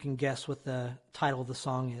 See if you can guess what the title of the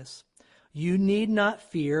song is. You need not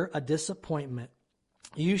fear a disappointment.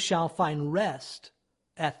 You shall find rest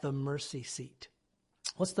at the mercy seat.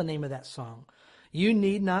 What's the name of that song? You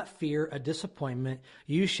need not fear a disappointment.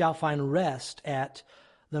 You shall find rest at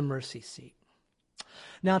the mercy seat.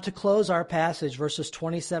 Now, to close our passage, verses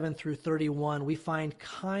 27 through 31, we find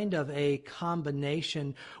kind of a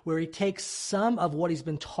combination where he takes some of what he's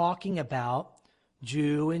been talking about,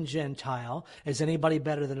 Jew and Gentile, is anybody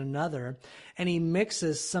better than another, and he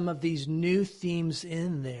mixes some of these new themes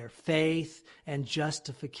in there, faith and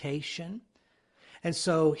justification. And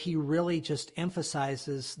so he really just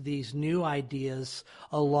emphasizes these new ideas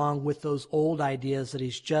along with those old ideas that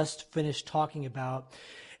he's just finished talking about.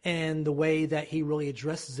 And the way that he really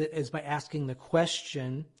addresses it is by asking the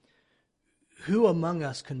question, who among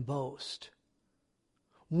us can boast?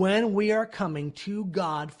 When we are coming to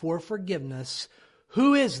God for forgiveness,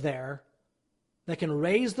 who is there that can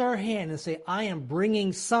raise their hand and say, I am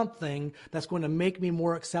bringing something that's going to make me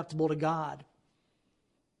more acceptable to God?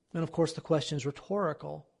 And of course, the question is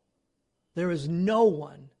rhetorical. There is no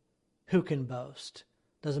one who can boast.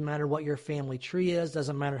 Doesn't matter what your family tree is,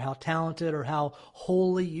 doesn't matter how talented or how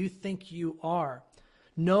holy you think you are.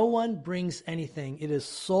 No one brings anything. It is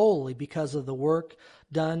solely because of the work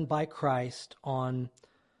done by Christ on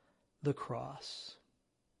the cross.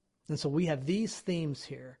 And so we have these themes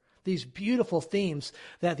here, these beautiful themes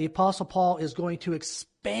that the Apostle Paul is going to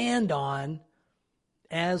expand on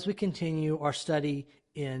as we continue our study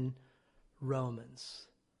in Romans.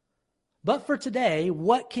 But for today,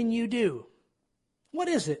 what can you do? What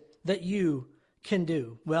is it that you can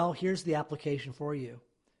do? Well, here's the application for you.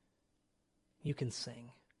 You can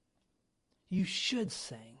sing. You should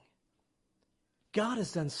sing. God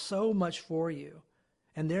has done so much for you,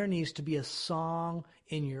 and there needs to be a song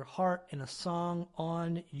in your heart and a song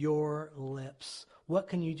on your lips. What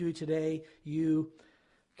can you do today? You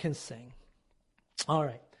can sing. All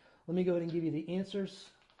right. Let me go ahead and give you the answers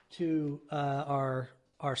to our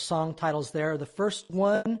song titles there. The first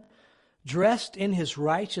one, dressed in his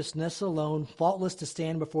righteousness alone, faultless to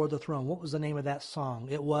stand before the throne. What was the name of that song?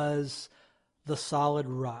 It was The Solid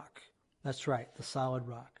Rock. That's right, The Solid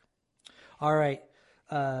Rock. All right.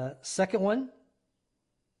 Second one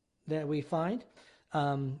that we find,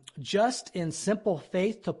 just in simple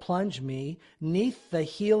faith to plunge me neath the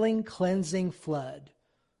healing, cleansing flood.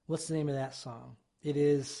 What's the name of that song? It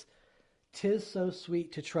is 'Tis So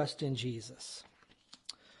Sweet to Trust in Jesus.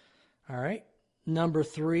 All right. Number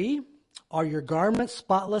 3, are your garments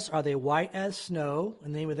spotless? Are they white as snow?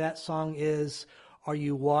 And the name of that song is, Are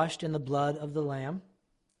You Washed in the Blood of the Lamb?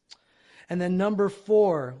 And then number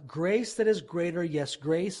 4, grace that is greater, yes,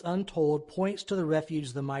 grace untold, points to the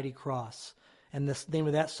refuge, the mighty cross. And the name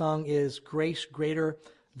of that song is Grace Greater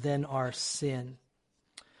Than Our Sin.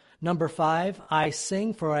 Number 5, I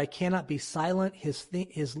sing for I cannot be silent.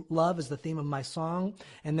 His love is the theme of my song.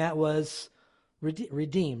 And that was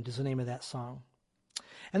Redeemed is the name of that song.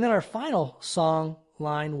 And then our final song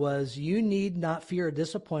line was, you need not fear a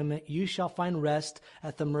disappointment. You shall find rest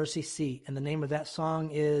at the mercy seat. And the name of that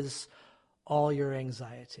song is All Your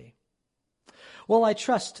Anxiety. Well, I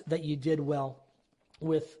trust that you did well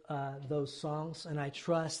with those songs, and I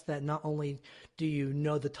trust that not only do you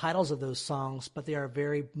know the titles of those songs, but they are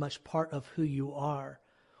very much part of who you are,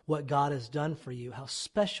 what God has done for you, how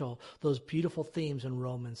special those beautiful themes in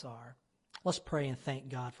Romans are. Let's pray and thank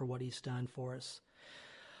God for what he's done for us.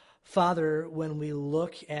 Father, when we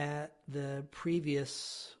look at the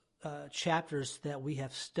previous chapters that we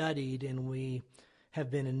have studied, and we have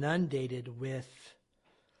been inundated with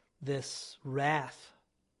this wrath,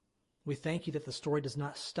 we thank you that the story does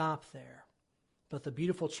not stop there, but the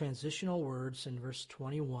beautiful transitional words in verse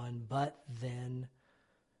 21, but then,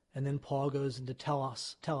 and then Paul goes into tell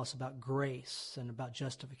us about grace and about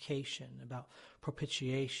justification, about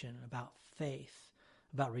propitiation, about faith,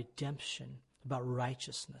 about redemption, about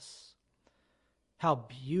righteousness. How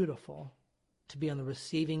beautiful to be on the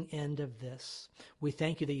receiving end of this. We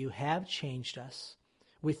thank you that you have changed us.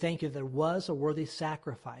 We thank you that there was a worthy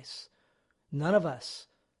sacrifice. None of us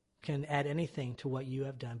can add anything to what you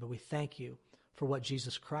have done, but we thank you for what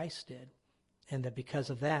Jesus Christ did, and that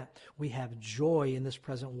because of that, we have joy in this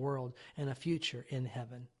present world and a future in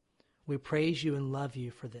heaven. We praise you and love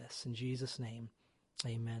you for this. In Jesus' name,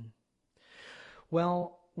 amen.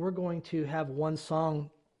 Well, we're going to have one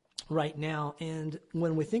song right now. And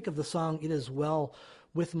when we think of the song, It Is Well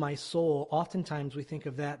With My Soul, oftentimes we think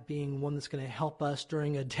of that being one that's going to help us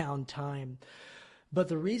during a down time. But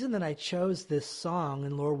the reason that I chose this song,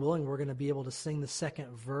 and Lord willing, we're going to be able to sing the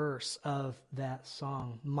second verse of that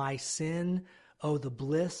song. My sin, oh, the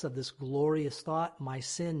bliss of this glorious thought, my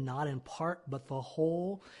sin not in part, but the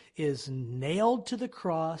whole, is nailed to the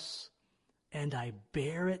cross, and I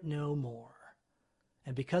bear it no more.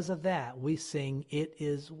 And because of that, we sing, It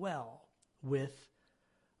Is Well With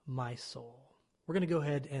My Soul. We're going to go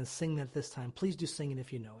ahead and sing that this time. Please do sing it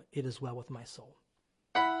if you know it. It is well with my soul.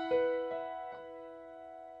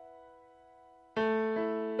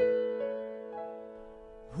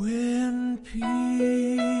 When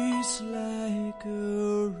peace like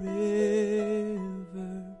a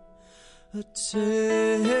river attendeth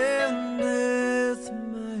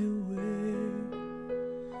my way,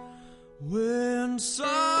 when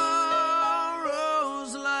sorrows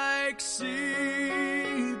like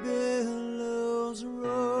sea billows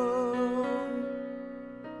roll,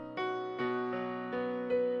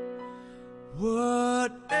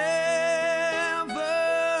 whatever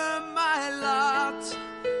my lot,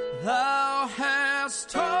 Thou hast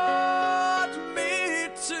taught me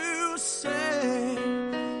to say,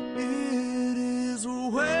 it is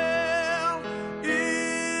well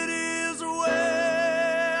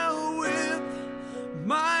with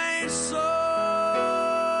my soul.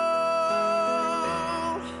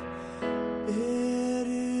 It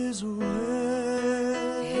is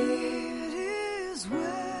well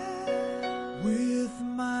with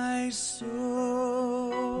my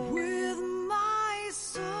soul. With my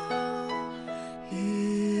soul.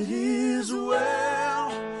 It is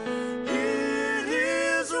well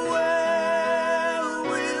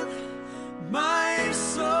with my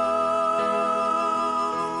soul.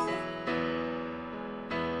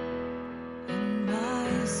 And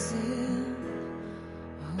my sin,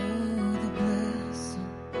 oh, the blessing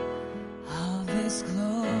of this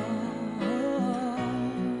glorious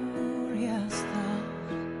thought,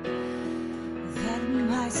 that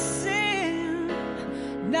my sin,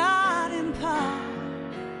 not in part,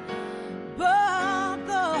 but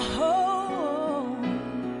the whole,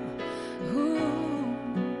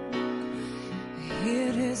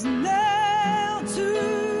 it is nailed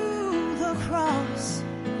to the cross,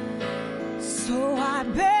 so I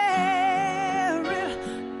bear it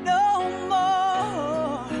no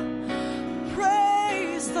more.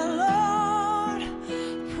 Praise the Lord,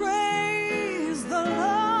 praise the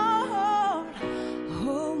Lord,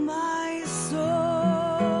 oh my soul.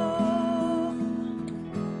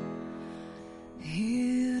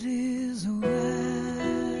 It is well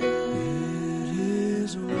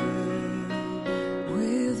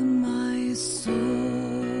with my soul.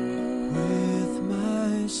 With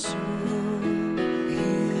my soul.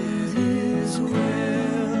 It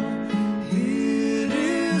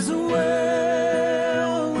is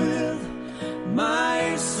well with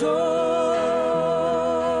my soul.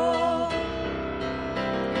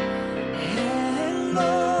 and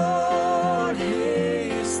Lord,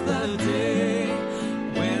 haste the day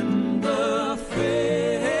when the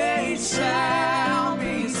face shall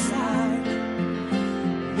be sight,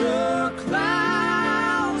 the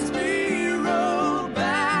clouds be rolled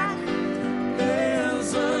back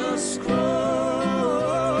as a scroll,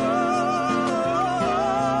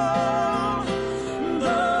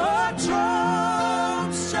 the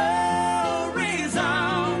drums shall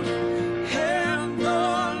resound, and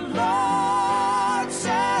the Lord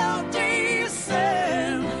shall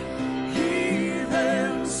descend.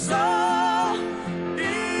 Even so,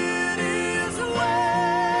 it is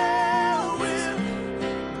well with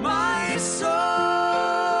my soul.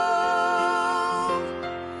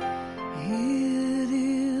 it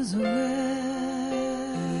is well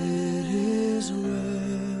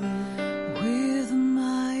with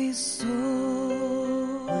my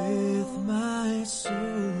soul. with my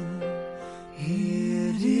soul.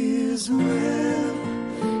 It is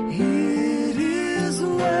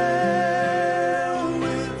well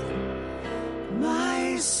with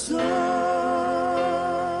my soul.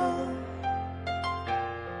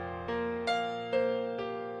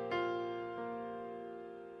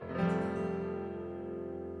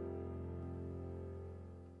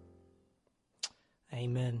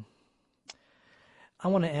 Amen. I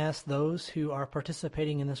want to ask those who are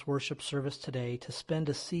participating in this worship service today to spend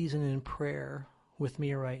a season in prayer with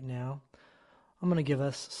me right now. I'm going to give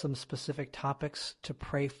us some specific topics to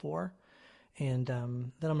pray for, and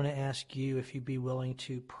then I'm going to ask you if you'd be willing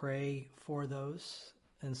to pray for those.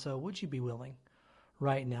 And so would you be willing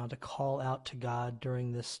right now to call out to God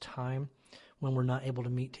during this time when we're not able to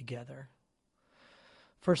meet together?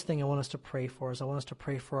 First thing I want us to pray for is I want us to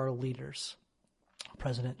pray for our leaders.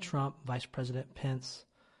 President Trump, Vice President Pence,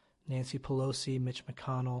 Nancy Pelosi, Mitch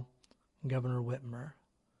McConnell, Governor Whitmer.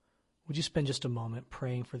 Would you spend just a moment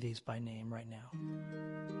praying for these by name right now?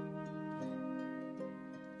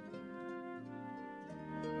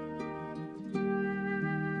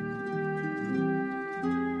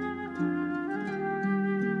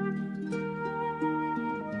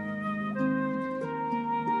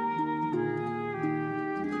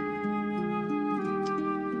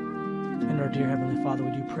 And our dear Heavenly Father,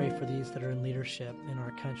 we do pray for these that are in leadership in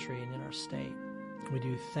our country and in our state. We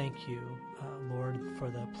do thank you, Lord, for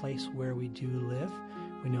the place where we do live.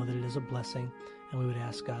 We know that it is a blessing, and we would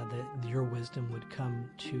ask, God, that your wisdom would come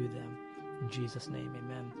to them. In Jesus' name,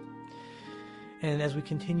 amen. And as we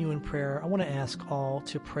continue in prayer, I want to ask all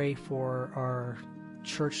to pray for our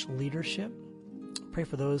church leadership. Pray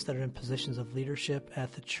for those that are in positions of leadership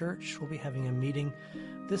at the church. We'll be having a meeting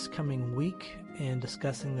this coming week and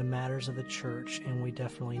discussing the matters of the church, and we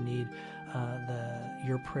definitely need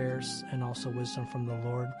your prayers and also wisdom from the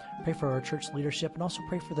Lord. Pray for our church leadership, and also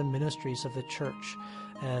pray for the ministries of the church,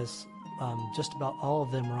 as just about all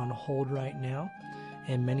of them are on hold right now,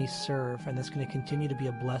 and many serve, and that's going to continue to be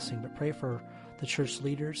a blessing. But pray for the church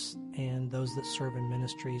leaders and those that serve in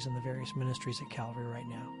ministries and the various ministries at Calvary right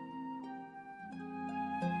now.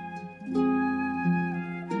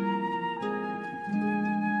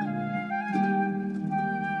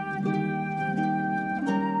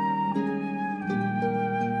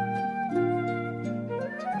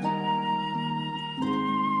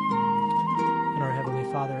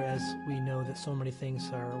 Father, as we know that so many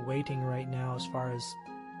things are waiting right now as far as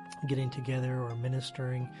getting together or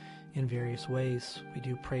ministering in various ways, we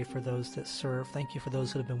do pray for those that serve. Thank you for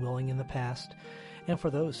those that have been willing in the past, and for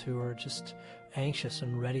those who are just anxious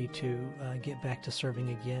and ready to get back to serving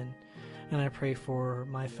again. And I pray for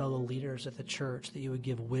my fellow leaders at the church that you would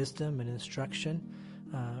give wisdom and instruction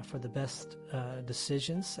for the best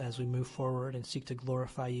decisions as we move forward and seek to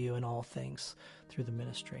glorify you in all things through the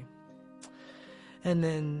ministry. And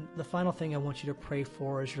then the final thing I want you to pray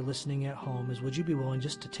for as you're listening at home is, would you be willing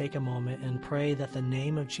just to take a moment and pray that the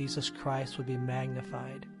name of Jesus Christ would be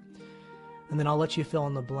magnified? And then I'll let you fill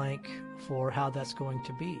in the blank for how that's going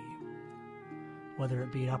to be. Whether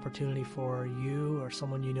it be an opportunity for you or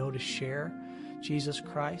someone you know to share Jesus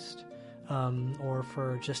Christ, or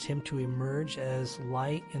for just him to emerge as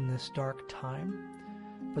light in this dark time.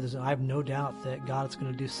 But I have no doubt that God is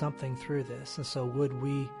going to do something through this. And so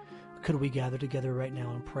could we gather together right now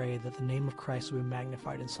and pray that the name of Christ will be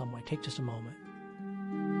magnified in some way? Take just a moment.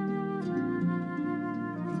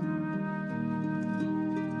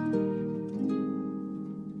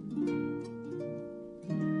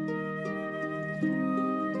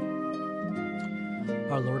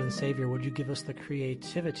 Our Lord and Savior, would you give us the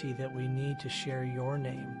creativity that we need to share your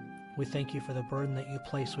name? We thank you for the burden that you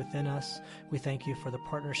place within us. We thank you for the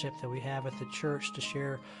partnership that we have at the church to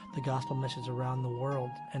share the gospel message around the world.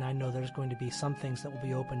 And I know there's going to be some things that will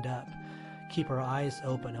be opened up. Keep our eyes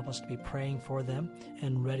open. Help us to be praying for them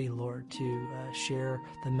and ready, Lord, to share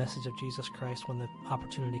the message of Jesus Christ when the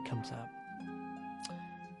opportunity comes up.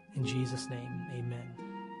 In Jesus' name, amen.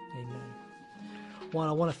 Amen. Well,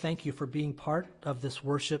 I want to thank you for being part of this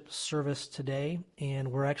worship service today, and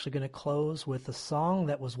we're actually going to close with a song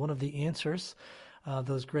that was one of the answers,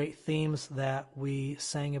 those great themes that we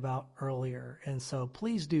sang about earlier. And so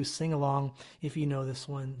please do sing along if you know this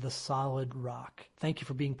one, The Solid Rock. Thank you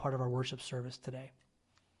for being part of our worship service today.